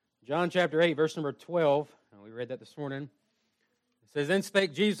John chapter 8, verse number 12. We read that this morning. It says, Then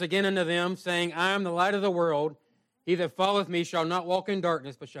spake Jesus again unto them, saying, I am the light of the world. He that followeth me shall not walk in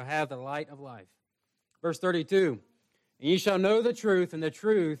darkness, but shall have the light of life. Verse 32, And ye shall know the truth, and the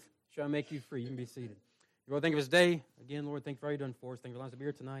truth shall make you free. You can be seated. Lord, thank you for this day. Again, Lord, thank you for all you've done for us. Thank you for allowing us to be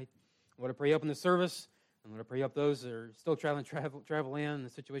here tonight. I want to pray up in the service. I want to pray up those that are still travel in the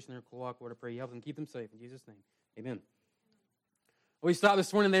situation they're in Kulak. Lord, I pray you help them keep them safe. In Jesus' name, amen. We stopped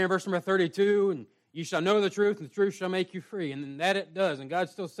this morning there in verse number 32, and you shall know the truth, and the truth shall make you free. And that it does. And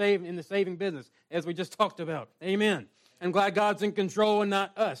God's still saving in the saving business, as we just talked about. Amen. I'm glad God's in control and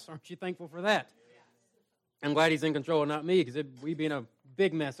not us. Aren't you thankful for that? I'm glad he's in control and not me, because we'd be in a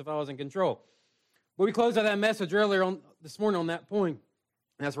big mess if I was in control. But we closed out that message earlier this morning on that point,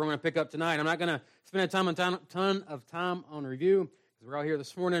 and that's where we're going to pick up tonight. I'm not going to spend a ton of time on review, because we're out here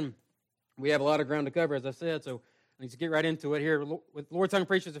this morning. We have a lot of ground to cover, as I said, so I need to get right into it here. With Lord's Tongue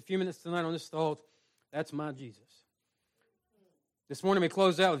Preachers, a few minutes tonight on this thought. That's my Jesus. This morning we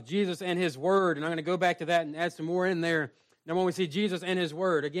closed out with Jesus and His Word, and I'm going to go back to that and add some more in there. Now when we see Jesus and His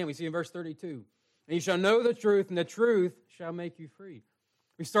Word, again, we see in verse 32, And you shall know the truth, and the truth shall make you free.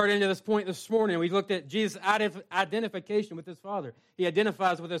 We started into this point this morning. We looked at Jesus' identification with His Father. He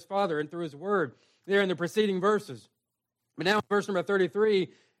identifies with His Father and through His Word there in the preceding verses. But now in verse number 33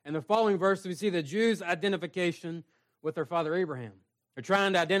 and the following verse, we see the Jews' identification with their father Abraham. They're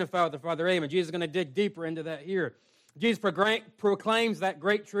trying to identify with their father Abraham. Jesus is going to dig deeper into that here. Jesus proclaims that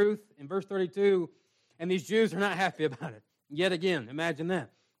great truth in verse 32, and these Jews are not happy about it. Yet again, imagine that.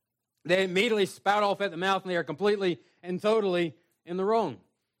 They immediately spout off at the mouth, and they are completely and totally in the wrong.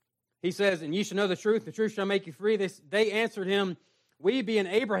 He says, And ye shall know the truth shall make you free. They answered him, We be in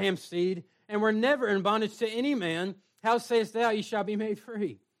Abraham's seed, and were never in bondage to any man. How sayest thou, ye shall be made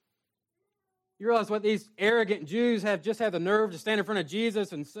free? You realize what these arrogant Jews have just had the nerve to stand in front of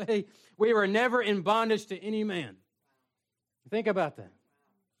Jesus and say, We were never in bondage to any man. Think about that.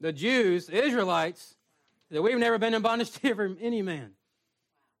 The Jews, the Israelites, that we've never been in bondage to any man.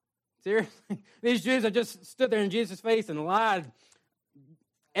 Seriously? These Jews have just stood there in Jesus' face and lied.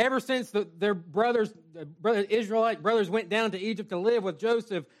 Ever since their Israelite brothers went down to Egypt to live with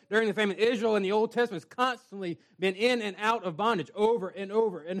Joseph during the famine, Israel in the Old Testament has constantly been in and out of bondage over and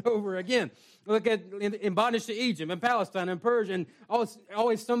over and over again. Look at in bondage to Egypt and Palestine and Persia and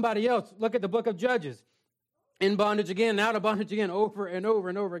always somebody else. Look at the book of Judges. In bondage again, out of bondage again, over and over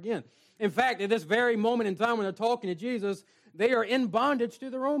and over again. In fact, at this very moment in time when they're talking to Jesus, they are in bondage to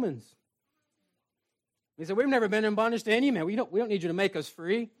the Romans. He said, We've never been in bondage to any man. We don't need you to make us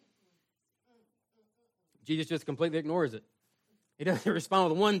free. Jesus just completely ignores it. He doesn't respond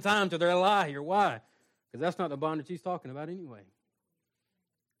with one time to their lie here. Why? Because that's not the bondage he's talking about anyway.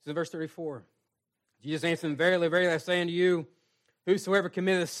 This is verse 34. Jesus answered them, Verily, verily, I say unto you, whosoever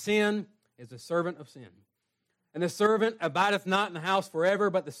committeth sin is a servant of sin. And the servant abideth not in the house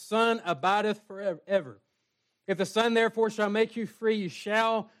forever, but the Son abideth forever. If the Son therefore shall make you free, you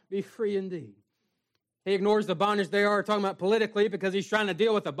shall be free indeed. He ignores the bondage they are talking about politically because he's trying to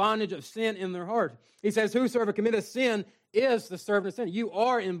deal with the bondage of sin in their heart. He says, Whosoever committeth sin is the servant of sin. You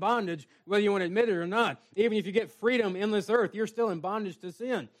are in bondage, whether you want to admit it or not. Even if you get freedom in this earth, you're still in bondage to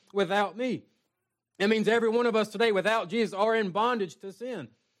sin without me. It means every one of us today, without Jesus, are in bondage to sin.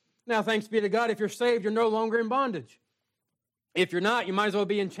 Now, thanks be to God, if you're saved, you're no longer in bondage. If you're not, you might as well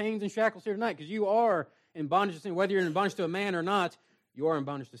be in chains and shackles here tonight because you are in bondage to sin. Whether you're in bondage to a man or not, you are in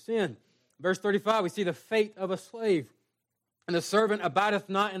bondage to sin. Verse 35, we see the fate of a slave. And the servant abideth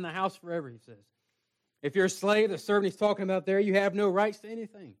not in the house forever, he says. If you're a slave, the servant he's talking about there, you have no rights to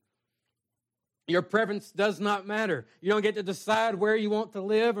anything. Your preference does not matter. You don't get to decide where you want to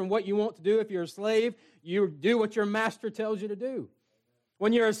live and what you want to do. If you're a slave, you do what your master tells you to do.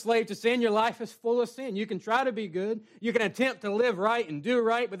 When you're a slave to sin, your life is full of sin. You can try to be good. You can attempt to live right and do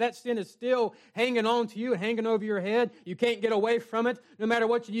right, but that sin is still hanging on to you and hanging over your head. You can't get away from it. No matter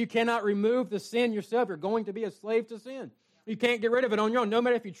what you do, you cannot remove the sin yourself. You're going to be a slave to sin. You can't get rid of it on your own. No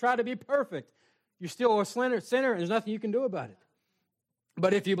matter if you try to be perfect, you're still a sinner, and there's nothing you can do about it.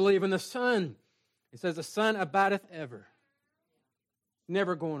 But if you believe in the Son, it says the Son abideth ever,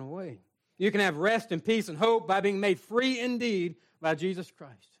 never going away. You can have rest and peace and hope by being made free indeed by Jesus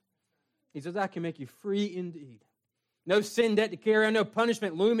Christ. He says, I can make you free indeed. No sin debt to carry, no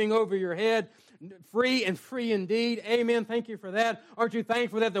punishment looming over your head. Free and free indeed. Amen. Thank you for that. Aren't you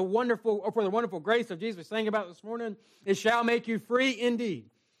thankful that the wonderful grace of Jesus we sang about this morning? It shall make you free indeed.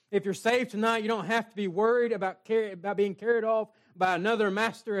 If you're saved tonight, you don't have to be worried about being carried off by another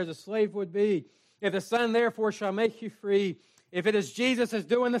master as a slave would be. If the Son therefore shall make you free, if it is Jesus that's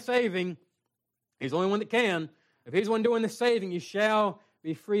doing the saving, He's the only one that can. If He's the one doing the saving, you shall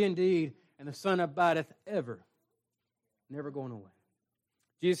be free indeed, and the Son abideth ever, never going away.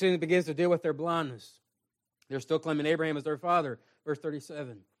 Jesus begins to deal with their blindness. They're still claiming Abraham as their father. Verse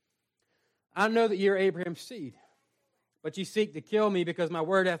 37. I know that ye are Abraham's seed, but ye seek to kill me, because my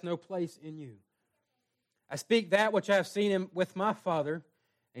word hath no place in you. I speak that which I have seen him with my father,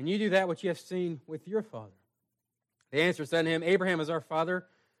 and you do that which ye have seen with your father. They answered, said unto him, Abraham is our father.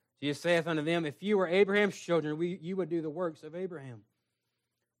 Jesus saith unto them, if you were Abraham's children, you would do the works of Abraham.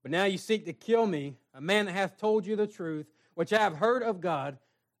 But now you seek to kill me, a man that hath told you the truth, which I have heard of God.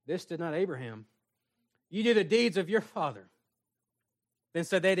 This did not Abraham. You do the deeds of your father. Then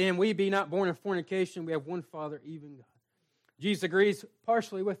said they to him, we be not born of fornication, we have one Father, even God. Jesus agrees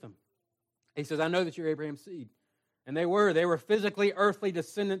partially with them. He says, I know that you're Abraham's seed. And they were physically earthly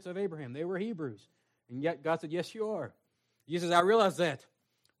descendants of Abraham. They were Hebrews. And yet God said, yes, you are. Jesus says, I realize that,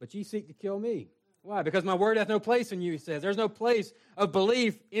 but ye seek to kill me. Why? Because my word hath no place in you, he says. There's no place of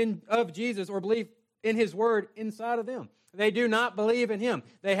belief of Jesus or belief in his word inside of them. They do not believe in him.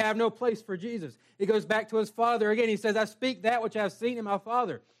 They have no place for Jesus. He goes back to his father again. He says, I speak that which I have seen in my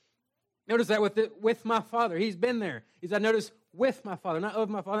father. Notice that with my father. He's been there. He said, notice with my father, not of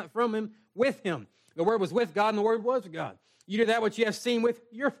my father, not from him, with him. The word was with God, and the word was God. You do that which you have seen with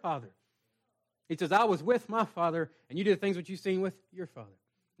your father. He says, I was with my father, and you do the things which you've seen with your father.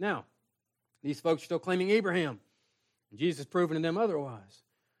 Now, these folks are still claiming Abraham. And Jesus is proving to them otherwise.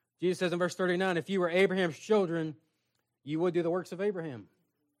 Jesus says in verse 39, if you were Abraham's children, you would do the works of Abraham.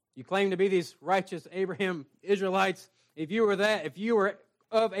 You claim to be these righteous Abraham Israelites. If you were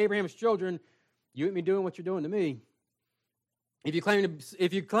of Abraham's children, you wouldn't be doing what you're doing to me.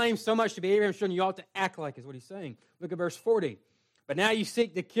 If you claim so much to be Abraham's children, you ought to act like is what he's saying. Look at verse 40. But now you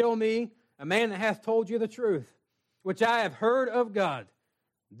seek to kill me, a man that hath told you the truth, which I have heard of God.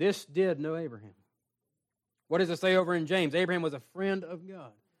 This did know Abraham. What does it say over in James? Abraham was a friend of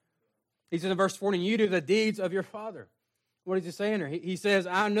God. He says in verse 40, you do the deeds of your father. What is he saying there? He says,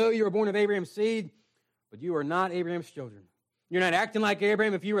 I know you were born of Abraham's seed, but you are not Abraham's children. You're not acting like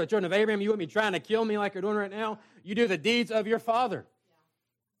Abraham. If you were the children of Abraham, you wouldn't be trying to kill me like you're doing right now. You do the deeds of your father.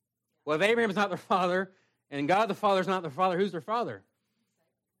 Well, if Abraham's not their father, and God the Father is not their father, who's their father?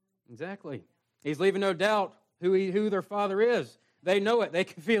 Exactly. He's leaving no doubt who their father is. They know it. They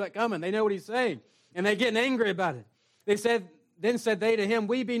can feel it coming. They know what he's saying. And they're getting angry about it. Then said they to him,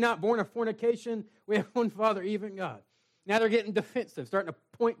 we be not born of fornication. We have one Father, even God. Now they're getting defensive, starting to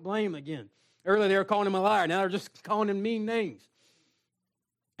point blame again. Earlier they were calling him a liar. Now they're just calling him mean names.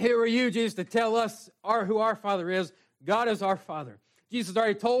 Who are you, Jesus, to tell us who our Father is? God is our Father. Jesus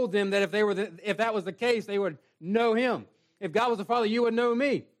already told them that if that was the case, they would know him. If God was the Father, you would know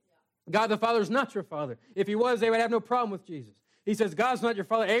me. God the Father is not your Father. If he was, they would have no problem with Jesus. He says, God's not your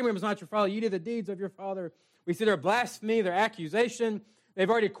father. Abraham is not your father. You do the deeds of your father. We see their blasphemy, their accusation. They've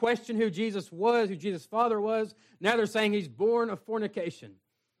already questioned who Jesus was, who Jesus' father was. Now they're saying he's born of fornication.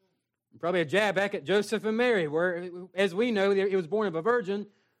 Probably a jab back at Joseph and Mary, where, as we know, he was born of a virgin,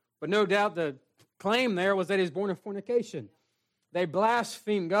 but no doubt the claim there was that he was born of fornication. They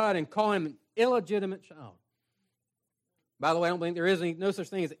blaspheme God and call him an illegitimate child. By the way, I don't think there is no such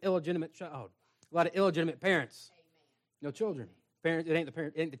thing as an illegitimate child. A lot of illegitimate parents. No children. It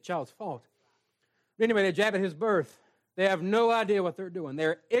ain't the child's fault. But anyway, they jab at his birth. They have no idea what they're doing.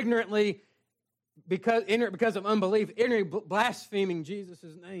 They're ignorant because of unbelief, ignorantly blaspheming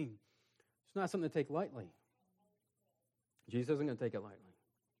Jesus' name. It's not something to take lightly. Jesus isn't going to take it lightly.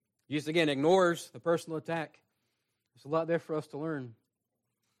 Jesus, again, ignores the personal attack. There's a lot there for us to learn.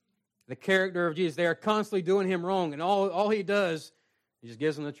 The character of Jesus, they are constantly doing him wrong, and all he does, he just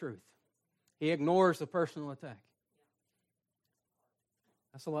gives them the truth. He ignores the personal attack.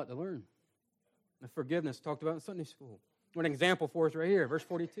 That's a lot to learn. The forgiveness talked about in Sunday school. One example for us right here, verse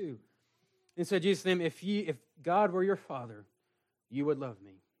 42. And said Jesus to them, if God were your Father, you would love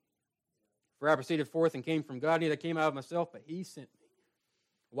me. For I proceeded forth and came from God, neither came out of myself, but he sent me.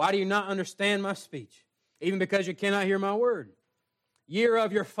 Why do you not understand my speech? Even because you cannot hear my word. Ye are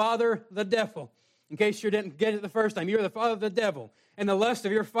of your father, the devil. In case you didn't get it the first time, you are the father of the devil. And the lust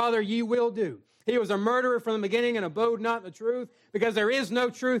of your father ye will do. He was a murderer from the beginning and abode not in the truth, because there is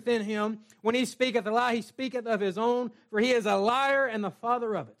no truth in him. When he speaketh a lie, he speaketh of his own, for he is a liar and the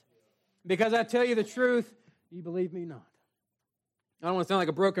father of it. Because I tell you the truth, you believe me not. I don't want to sound like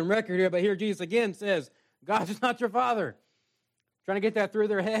a broken record here, but here Jesus again says, God is not your father. Trying to get that through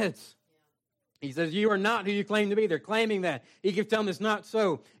their heads. He says, you are not who you claim to be. They're claiming that. He keeps telling them it's not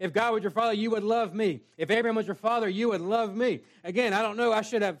so. If God was your father, you would love me. If Abraham was your father, you would love me. Again, I don't know. I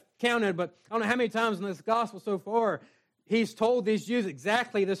should have counted, but I don't know how many times in this gospel so far he's told these Jews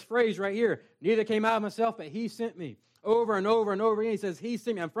exactly this phrase right here. Neither came out of myself, but he sent me. over and over and over again. He says, He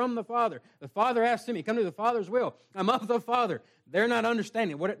sent me. I'm from the Father. The Father has sent me. Come to the Father's will. I'm of the Father. They're not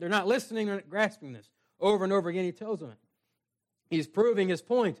understanding. They're not listening or grasping this. Over and over again, he tells them it. He's proving his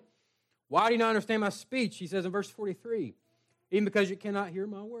point. Why do you not understand my speech? He says in verse 43, even because you cannot hear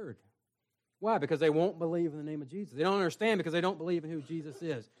my word. Why? Because they won't believe in the name of Jesus. They don't understand because they don't believe in who Jesus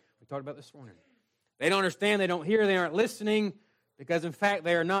is. We talked about this morning. They don't understand, they don't hear, they aren't listening because, in fact,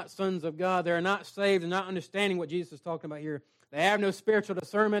 they are not sons of God. They are not saved and not understanding what Jesus is talking about here. They have no spiritual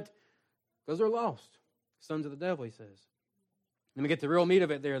discernment because they're lost. Sons of the devil, he says. Let me get the real meat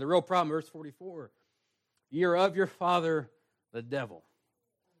of it there. The real problem, verse 44. Ye are of your father, the devil.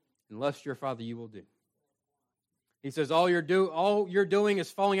 And lust your father you will do. He says, all you're doing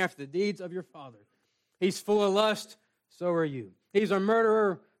is following after the deeds of your father. He's full of lust, so are you. He's a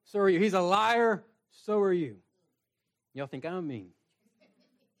murderer, so are you. He's a liar, so are you. Y'all think I'm mean.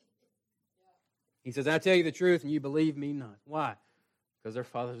 He says, I tell you the truth, and you believe me not. Why? Because their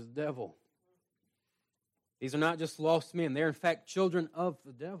father's the devil. These are not just lost men. They're, in fact, children of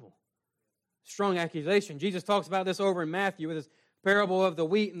the devil. Strong accusation. Jesus talks about this over in Matthew with his parable of the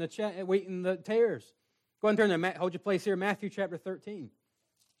wheat and the tares. Go ahead and turn there. Hold your place here. Matthew chapter 13.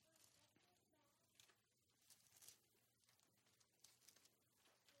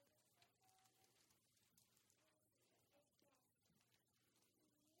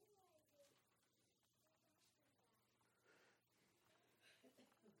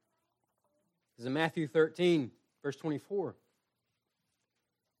 This is in Matthew 13, verse 24.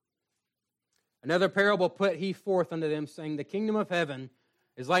 Another parable put he forth unto them, saying, the kingdom of heaven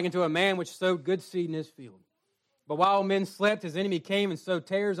is like unto a man which sowed good seed in his field. But while men slept, his enemy came and sowed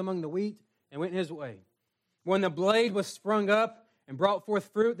tares among the wheat and went his way. When the blade was sprung up and brought forth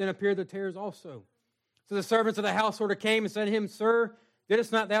fruit, then appeared the tares also. So the servants of the householder came and said to him, Sir,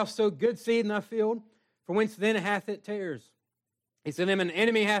 didst not thou sow good seed in thy field? For whence then hath it tares? He said to him, an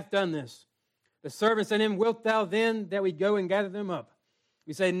enemy hath done this. The servant said to him, wilt thou then that we go and gather them up?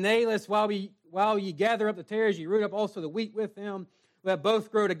 He said, nay, lest while ye gather up the tares, ye root up also the wheat with them. Let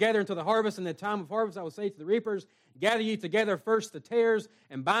both grow together until the harvest. And in the time of harvest I will say to the reapers, gather ye together first the tares,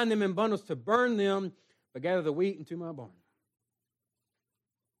 and bind them in bundles to burn them, but gather the wheat into my barn.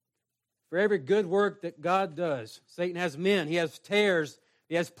 For every good work that God does, Satan has men, he has tares,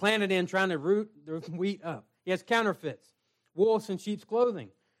 he has planted in trying to root the wheat up. He has counterfeits, wolves in sheep's clothing.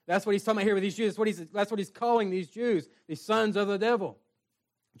 That's what he's talking about here with these Jews. That's what he's calling these Jews, these sons of the devil,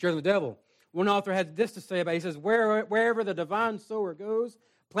 children of the devil. One author had this to say about it. He says, wherever the divine sower goes,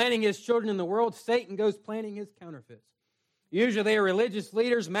 planting his children in the world, Satan goes planting his counterfeits. Usually they are religious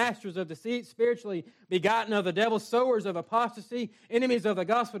leaders, masters of deceit, spiritually begotten of the devil, sowers of apostasy, enemies of the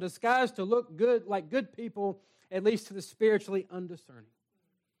gospel, disguised to look good, like good people, at least to the spiritually undiscerning.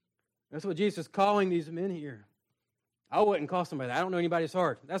 That's what Jesus is calling these men here. I wouldn't call somebody that. I don't know anybody's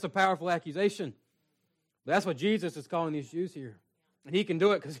heart. That's a powerful accusation. But that's what Jesus is calling these Jews here. And he can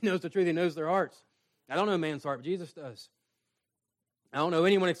do it because he knows the truth. He knows their hearts. I don't know man's heart, but Jesus does. I don't know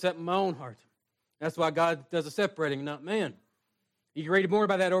anyone except my own heart. That's why God does the separating, not man. You can read more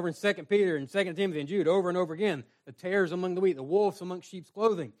about that over in 2 Peter and 2 Timothy and Jude over and over again. The tares among the wheat, the wolves among sheep's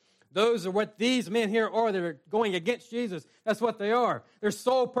clothing. Those are what these men here are that are going against Jesus. That's what they are. Their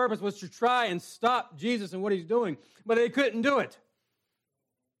sole purpose was to try and stop Jesus and what he's doing. But they couldn't do it.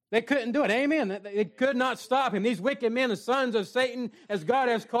 They couldn't do it. Amen. They could not stop him. These wicked men, the sons of Satan, as God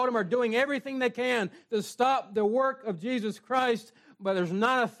has called them, are doing everything they can to stop the work of Jesus Christ, but there's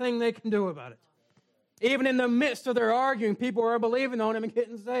not a thing they can do about it. Even in the midst of their arguing, people are believing on him and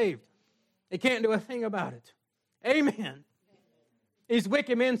getting saved. They can't do a thing about it. Amen. These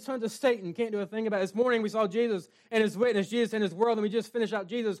wicked men, sons of Satan, can't do a thing about it. This morning we saw Jesus and his witness, Jesus and his world, and we just finished out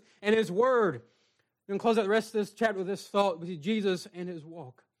Jesus and his word. We're going to close out the rest of this chapter with this thought. We see Jesus and his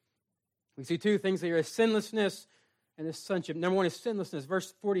walk. We see two things here, his sinlessness and his sonship. Number one is sinlessness,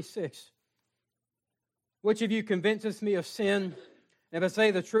 verse 46. Which of you convinces me of sin? And if I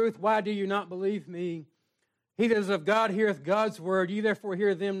say the truth, why do you not believe me? He that is of God heareth God's word. Ye therefore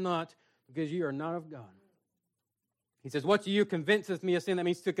hear them not, because ye are not of God. He says, what do you convinces me of sin? That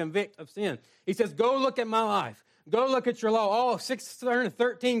means to convict of sin. He says, go look at my life. Go look at your law, all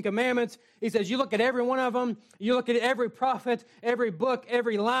 613 commandments. He says, you look at every one of them. You look at every prophet, every book,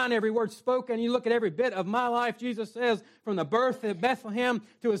 every line, every word spoken. You look at every bit of my life. Jesus says, from the birth of Bethlehem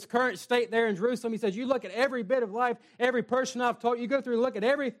to his current state there in Jerusalem. He says, you look at every bit of life, every person I've taught. You go through and look at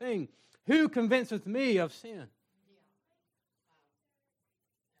everything. Who convinces me of sin?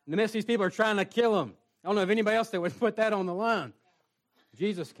 In the midst of these people are trying to kill him. I don't know of anybody else that would put that on the line.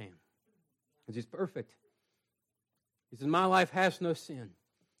 Jesus can, because he's perfect. He says, my life has no sin.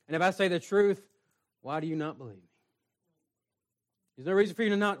 And if I say the truth, why do you not believe me? There's no reason for you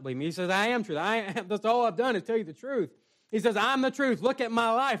to not believe me. He says, I am truth. That's all I've done is tell you the truth. He says, I'm the truth. Look at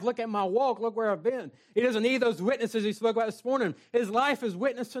my life. Look at my walk. Look where I've been. He doesn't need those witnesses he spoke about this morning. His life is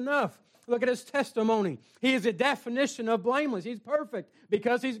witness enough. Look at his testimony. He is the definition of blameless. He's perfect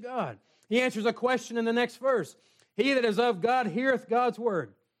because he's God. He answers a question in the next verse. He that is of God heareth God's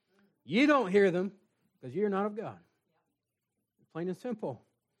word. You don't hear them because you're not of God. Plain and simple.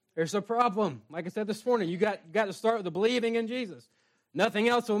 There's a problem. Like I said this morning, you got to start with the believing in Jesus. Nothing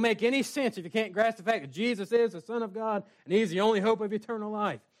else will make any sense if you can't grasp the fact that Jesus is the Son of God and He's the only hope of eternal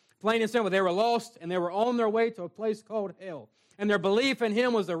life. Plain and simple, they were lost and they were on their way to a place called hell. And their belief in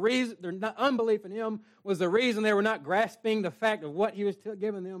Him was the reason, unbelief in Him was the reason they were not grasping the fact of what He was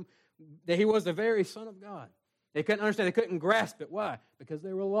giving them, that He was the very Son of God. They couldn't understand, they couldn't grasp it. Why? Because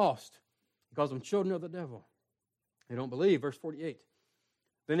they were lost. Because them children of the devil. They don't believe. Verse 48.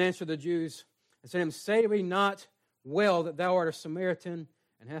 Then answered the Jews and said to him, say we not well that thou art a Samaritan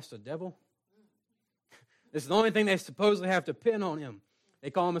and hast a devil? This is the only thing they supposedly have to pin on him. They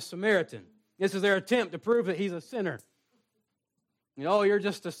call him a Samaritan. This is their attempt to prove that he's a sinner. You're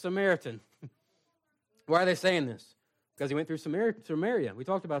just a Samaritan. Why are they saying this? Because he went through Samaria. We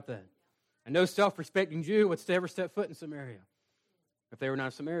talked about that. And no self-respecting Jew would ever step foot in Samaria if they were not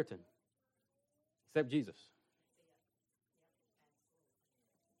a Samaritan, except Jesus.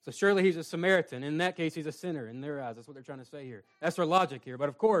 So surely he's a Samaritan. In that case, he's a sinner in their eyes. That's what they're trying to say here. That's their logic here. But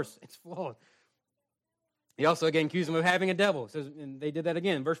of course, it's flawed. He also again accused him of having a devil. It says, and they did that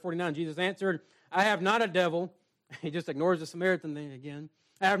again. Verse 49, Jesus answered, I have not a devil. He just ignores the Samaritan thing again.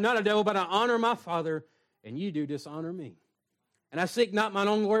 I have not a devil, but I honor my Father, and you do dishonor me. And I seek not mine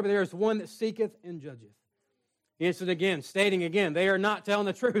own glory, but there is one that seeketh and judgeth. He answered again, stating again, they are not telling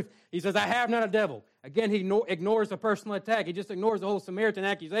the truth. He says, I have not a devil. Again, he ignores the personal attack. He just ignores the whole Samaritan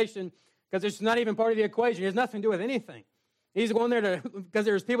accusation because it's not even part of the equation. It has nothing to do with anything. He's going there because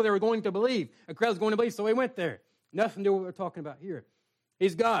there's people that were going to believe. A crowd's going to believe, so he went there. Nothing to do with what we're talking about here.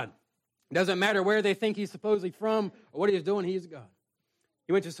 He's God. It doesn't matter where they think he's supposedly from or what he's doing, he's God.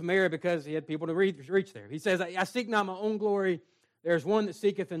 He went to Samaria because he had people to reach there. He says, I seek not my own glory. There's one that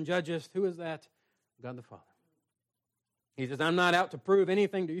seeketh and judgeth. Who is that? God the Father. He says, I'm not out to prove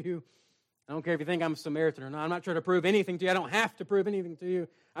anything to you. I don't care if you think I'm a Samaritan or not. I'm not trying to prove anything to you. I don't have to prove anything to you.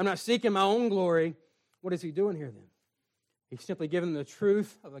 I'm not seeking my own glory. What is he doing here then? He's simply giving the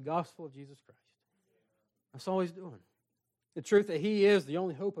truth of the gospel of Jesus Christ. That's all he's doing. The truth that he is the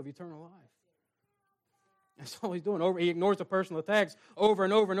only hope of eternal life. That's all he's doing. He ignores the personal attacks over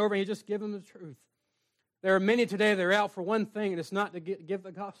and over and over, and he just gives them the truth. There are many today that are out for one thing, and it's not to give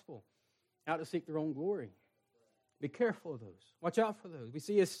the gospel, out to seek their own glory. Be careful of those. Watch out for those. We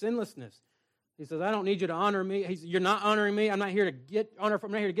see his sinlessness. He says, I don't need you to honor me. You're not honoring me. I'm not here to get honor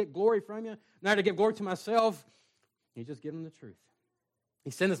from you. I'm not here to get glory from you. I'm not here to give glory to myself. He's just giving them the truth.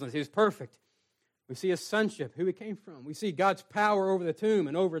 He's sinlessness. He was perfect. We see his sonship, who he came from. We see God's power over the tomb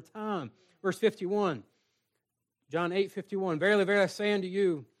and over time. Verse 51, John 8:51. Verily, verily, I say unto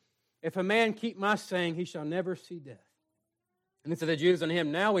you, if a man keep my saying, he shall never see death. And to the Jews unto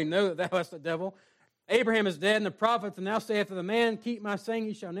him, now we know that thou hast the devil. Abraham is dead, and the prophets, and thou sayest to the man, keep my saying,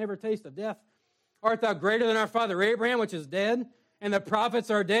 he shall never taste of death. Art thou greater than our father Abraham, which is dead? And the prophets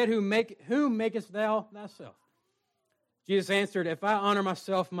are dead, whom makest thou thyself? Jesus answered, if I honor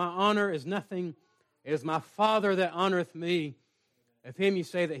myself, my honor is nothing. It is my Father that honoreth me. Of him you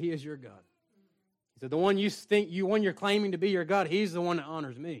say that he is your God. He said, the one you're claiming to be your God, he's the one that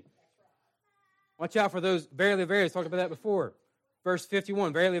honors me. Watch out for those verily, verily. I talked about that before. Verse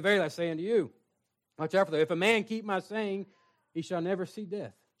 51, verily, verily, I say unto you. Watch out for that. If a man keep my saying, he shall never see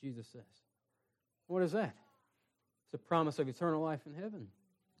death, Jesus says. What is that? It's a promise of eternal life in heaven.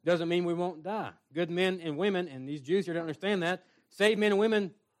 Doesn't mean we won't die. Good men and women, and these Jews here don't understand that, saved men and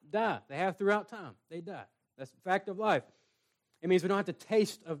women die. They have throughout time. They die. That's the fact of life. It means we don't have to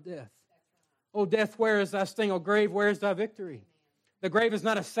taste of death. Oh, death, where is thy sting? Oh, grave, where is thy victory? The grave is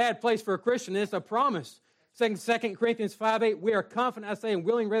not a sad place for a Christian. It's a promise. 2 Corinthians 5:8, we are confident, I say, and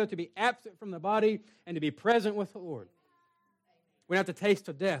willing rather to be absent from the body and to be present with the Lord. We don't have to taste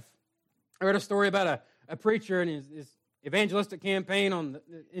of death. I read a story about a preacher and his evangelistic campaign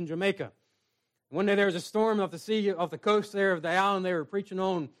in Jamaica. One day there was a storm off the coast there of the island they were preaching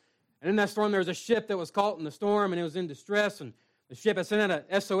on. And in that storm there was a ship that was caught in the storm and it was in distress. And the ship had sent out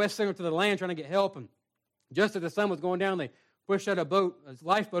a SOS signal to the land trying to get help. And just as the sun was going down, they pushed out a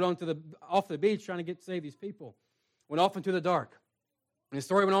lifeboat off the beach trying to save these people. Went off into the dark. And the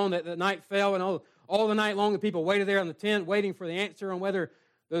story went on that the night fell, and all the night long the people waited there on the tent waiting for the answer on whether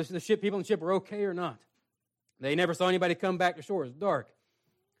the people in the ship were okay or not. They never saw anybody come back to shore. It was dark.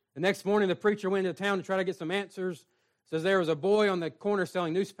 The next morning the preacher went into town to try to get some answers. It says there was a boy on the corner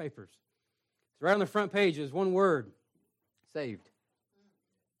selling newspapers. It's right on the front page is one word, saved.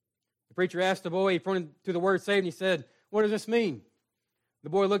 The preacher asked the boy, he pointed to the word saved, and he said, what does this mean? The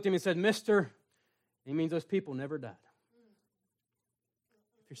boy looked at him and said, Mister, it means those people never died.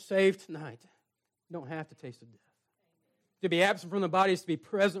 If you're saved tonight, you don't have to taste of death. To be absent from the body is to be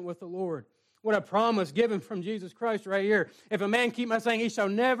present with the Lord. What a promise given from Jesus Christ right here. If a man keep my saying, he shall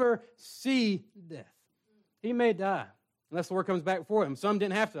never see death. He may die, unless the Lord comes back for him. Some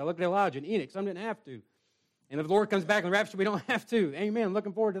didn't have to. I looked at Elijah and Enoch. Some didn't have to. And if the Lord comes back in the rapture, we don't have to. Amen.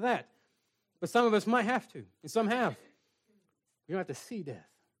 Looking forward to that. But some of us might have to, and some have. You don't have to see death.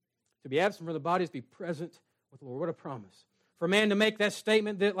 To be absent from the body is to be present with the Lord. What a promise. For a man to make that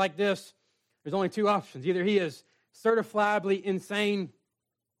statement like this, there's only two options. Either he is certifiably insane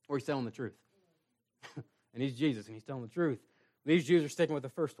or he's telling the truth. And he's Jesus, and he's telling the truth. These Jews are sticking with the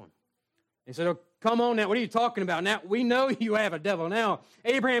first one. They said, oh, come on now, what are you talking about? Now, we know you have a devil. Now,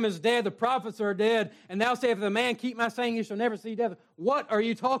 Abraham is dead, the prophets are dead, and thou say, if the man keep my saying, you shall never see death. What are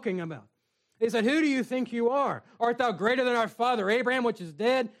you talking about? They said, who do you think you are? Art thou greater than our father Abraham, which is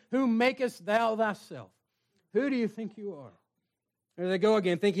dead? Whom makest thou thyself? Who do you think you are? There they go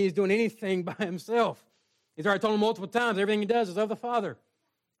again, thinking he's doing anything by himself. He's already told him multiple times, everything he does is of the Father.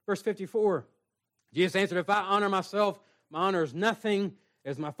 Verse 54, Jesus answered, if I honor myself, my honor is nothing,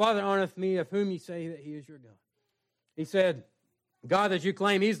 as my Father honoreth me, of whom ye say that he is your God. He said, God that you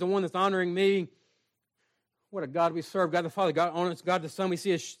claim, he's the one that's honoring me. What a God we serve, God the Father, God honors God the Son. We see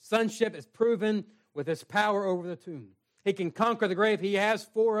his sonship is proven with his power over the tomb. He can conquer the grave. He has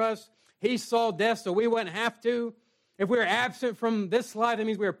for us. He saw death so we wouldn't have to. If we're absent from this life, that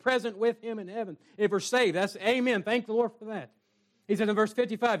means we're present with him in heaven. If we're saved, that's amen. Thank the Lord for that. He said in verse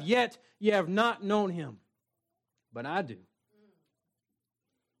 55, yet ye have not known him, but I do.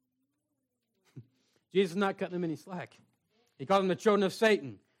 Jesus is not cutting them any slack. He called them the children of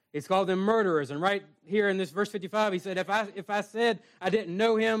Satan. He's called them murderers. And right here in this verse 55, he said, if I said I didn't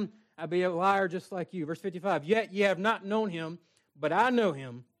know him, I'd be a liar just like you. Verse 55, yet ye have not known him, but I know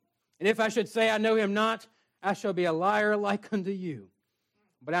him. And if I should say I know him not, I shall be a liar like unto you.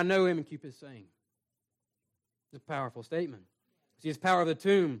 But I know him and keep his saying. It's a powerful statement. We see his power of the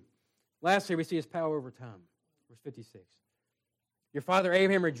tomb. Lastly, we see his power over time. Verse 56. Your father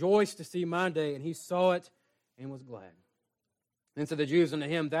Abraham rejoiced to see my day, and he saw it and was glad. Then said the Jews unto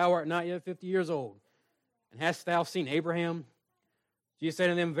him, thou art not yet 50 years old, and hast thou seen Abraham? Jesus said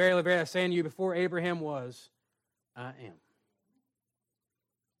unto them, verily, verily, I say unto you, before Abraham was, I am.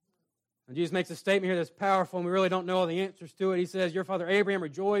 And Jesus makes a statement here that's powerful, and we really don't know all the answers to it. He says, your father Abraham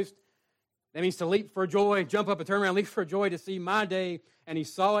rejoiced. That means to leap for joy, jump up and turn around, leap for joy to see my day, and he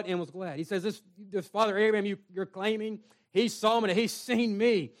saw it and was glad. He says, this father Abraham you're claiming, he saw me and he's seen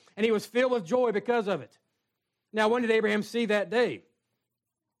me, and he was filled with joy because of it. Now, when did Abraham see that day?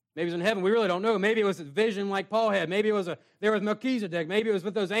 Maybe it was in heaven. We really don't know. Maybe it was a vision like Paul had. Maybe it was there was Melchizedek. Maybe it was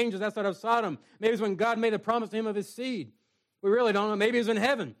with those angels outside of Sodom. Maybe it was when God made the promise to him of his seed. We really don't know. Maybe it was in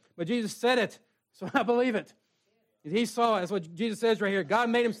heaven. But Jesus said it, so I believe it. He saw it. That's what Jesus says right here. God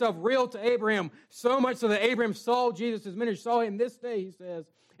made himself real to Abraham, so much so that Abraham saw Jesus, his ministry, saw him this day, he says,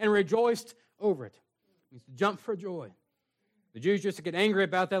 and rejoiced over it. He means to jump for joy. The Jews just get angry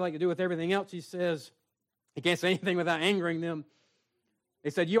about that like they do with everything else. He says, he can't say anything without angering them. They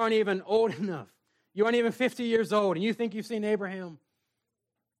said, you aren't even old enough. You aren't even 50 years old, and you think you've seen Abraham? And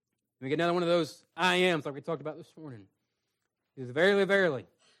we get another one of those I ams like we talked about this morning. He says, verily, verily,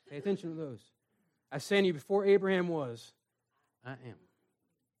 pay attention to those. I say unto you, before Abraham was, I am.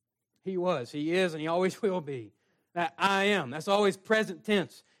 He was, he is, and he always will be. That I am. That's always present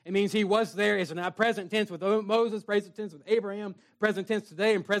tense. It means he was there. It's not present tense with Moses, present tense with Abraham, present tense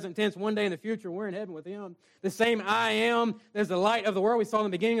today, and present tense one day in the future. We're in heaven with him. The same I am. There's the light of the world we saw in the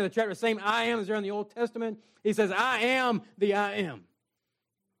beginning of the chapter. The same I am is there in the Old Testament. He says, I am the I am.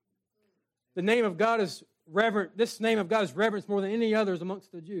 The name of God is reverent. This name of God is reverenced more than any others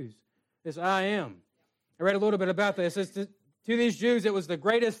amongst the Jews. This I am. I read a little bit about that. It says to these Jews, it was the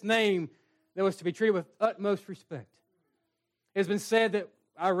greatest name that was to be treated with utmost respect. It's been said that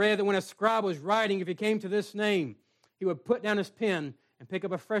I read that when a scribe was writing, if he came to this name, he would put down his pen and pick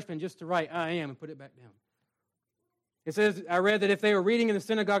up a fresh pen just to write I am and put it back down. It says, I read that if they were reading in the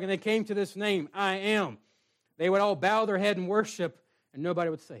synagogue and they came to this name, I am, they would all bow their head and worship and nobody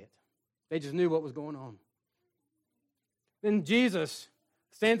would say it. They just knew what was going on. Then Jesus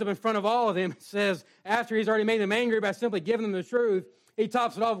stands up in front of all of them and says, after he's already made them angry by simply giving them the truth, he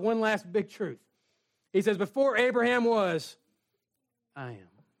tops it off with one last big truth. He says, before Abraham was, I am.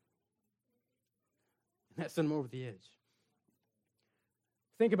 And that sent them over the edge.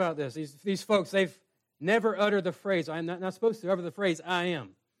 Think about this. These folks, they've never uttered the phrase, I'm not supposed to utter the phrase, I am,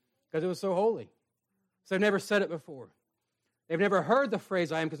 because it was so holy. So they've never said it before. They've never heard the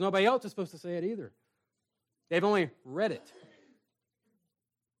phrase, I am, because nobody else is supposed to say it either. They've only read it.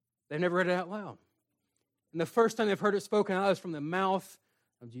 They've never read it out loud. And the first time they've heard it spoken out is from the mouth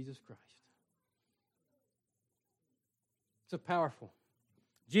of Jesus Christ. So powerful.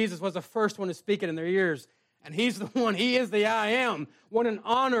 Jesus was the first one to speak it in their ears. And he's the one, he is the I am. What an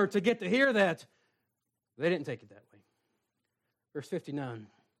honor to get to hear that. They didn't take it that way. Verse 59.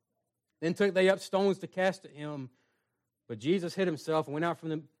 Then took they up stones to cast at him. But Jesus hid himself and went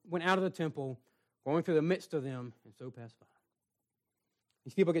out of the temple, going through the midst of them, and so passed by.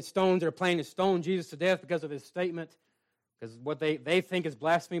 These people get stones. They're planning to stone Jesus to death because of his statement, because what they think is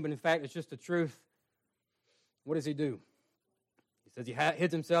blasphemy, but in fact it's just the truth. What does he do? He says he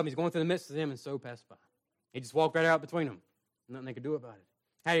hids himself. He's going through the midst of them, and so passed by. He just walked right out between them. Nothing they could do about it.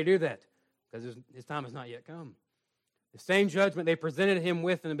 How do you do that? Because his time has not yet come. The same judgment they presented him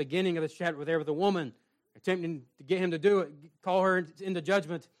with in the beginning of this chapter, where there was a woman attempting to get him to do it, call her into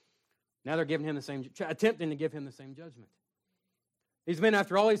judgment. Now they're giving him attempting to give him the same judgment. These men,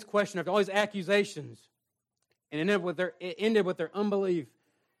 after all these questions, after all these accusations, and it ended with their unbelief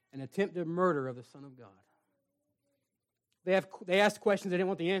and attempted murder of the Son of God. They asked questions they didn't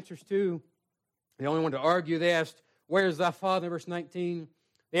want the answers to. They only wanted to argue. They asked, where is thy Father, verse 19.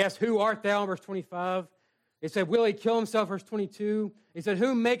 They asked, who art thou, verse 25. They said, will he kill himself, verse 22. They said,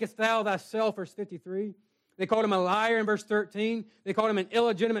 whom makest thou thyself, verse 53. They called him a liar in verse 13. They called him an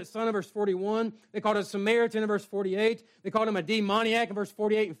illegitimate son in verse 41. They called him a Samaritan in verse 48. They called him a demoniac in verse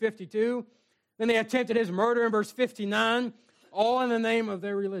 48 and 52. Then they attempted his murder in verse 59, all in the name of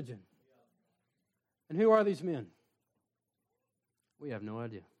their religion. And who are these men? We have no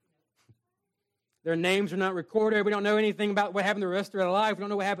idea. Their names are not recorded. We don't know anything about what happened the rest of their life. We don't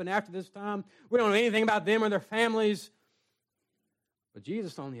know what happened after this time. We don't know anything about them or their families. But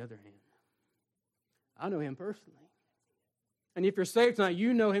Jesus, on the other hand, I know him personally. And if you're saved tonight,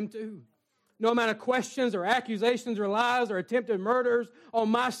 you know him too. No amount of questions or accusations or lies or attempted murders on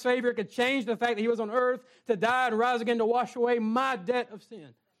my Savior could change the fact that he was on earth to die and rise again to wash away my debt of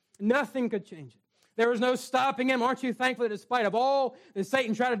sin. Nothing could change it. There was no stopping him. Aren't you thankful that despite of all that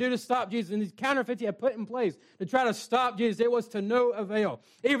Satan tried to do to stop Jesus and these counterfeits he had put in place to try to stop Jesus, it was to no avail.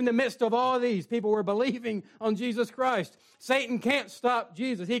 Even in the midst of all of these, people were believing on Jesus Christ. Satan can't stop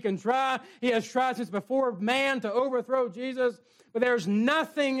Jesus. He can try. He has tried since before man to overthrow Jesus, but there's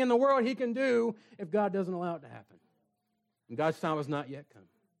nothing in the world he can do if God doesn't allow it to happen. And God's time has not yet come.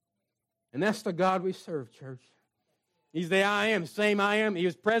 And that's the God we serve, church. He's the I am, same I am. He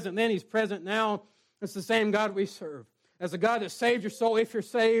was present then, he's present now. It's the same God we serve. As a God that saved your soul, if you're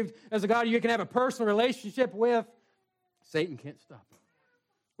saved, as a God you can have a personal relationship with, Satan can't stop him.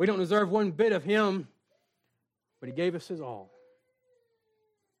 We don't deserve one bit of him, but he gave us his all.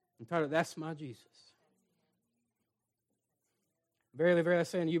 Entitled, that's my Jesus. Verily, verily, I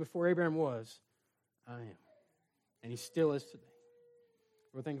say unto you, before Abraham was, I am. And he still is today.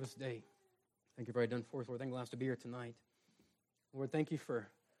 Lord, thank you for this day. Thank you for what you've done for us. Lord, thank you for allowing us to be here tonight. Lord, thank you for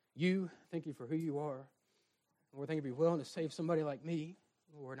you. Thank you for who you are. Lord, thank you for being willing to save somebody like me.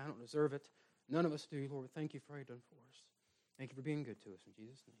 Lord, I don't deserve it. None of us do. Lord, thank you for what you've done for us. Thank you for being good to us. In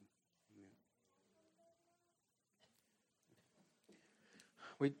Jesus' name, amen.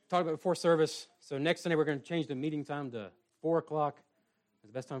 We talked about before service. So next Sunday, we're going to change the meeting time to 4 o'clock.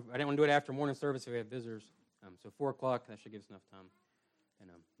 It's the best time. I didn't want to do it after morning service if we have visitors. So 4 o'clock, that should give us enough time. And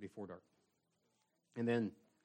before dark. And then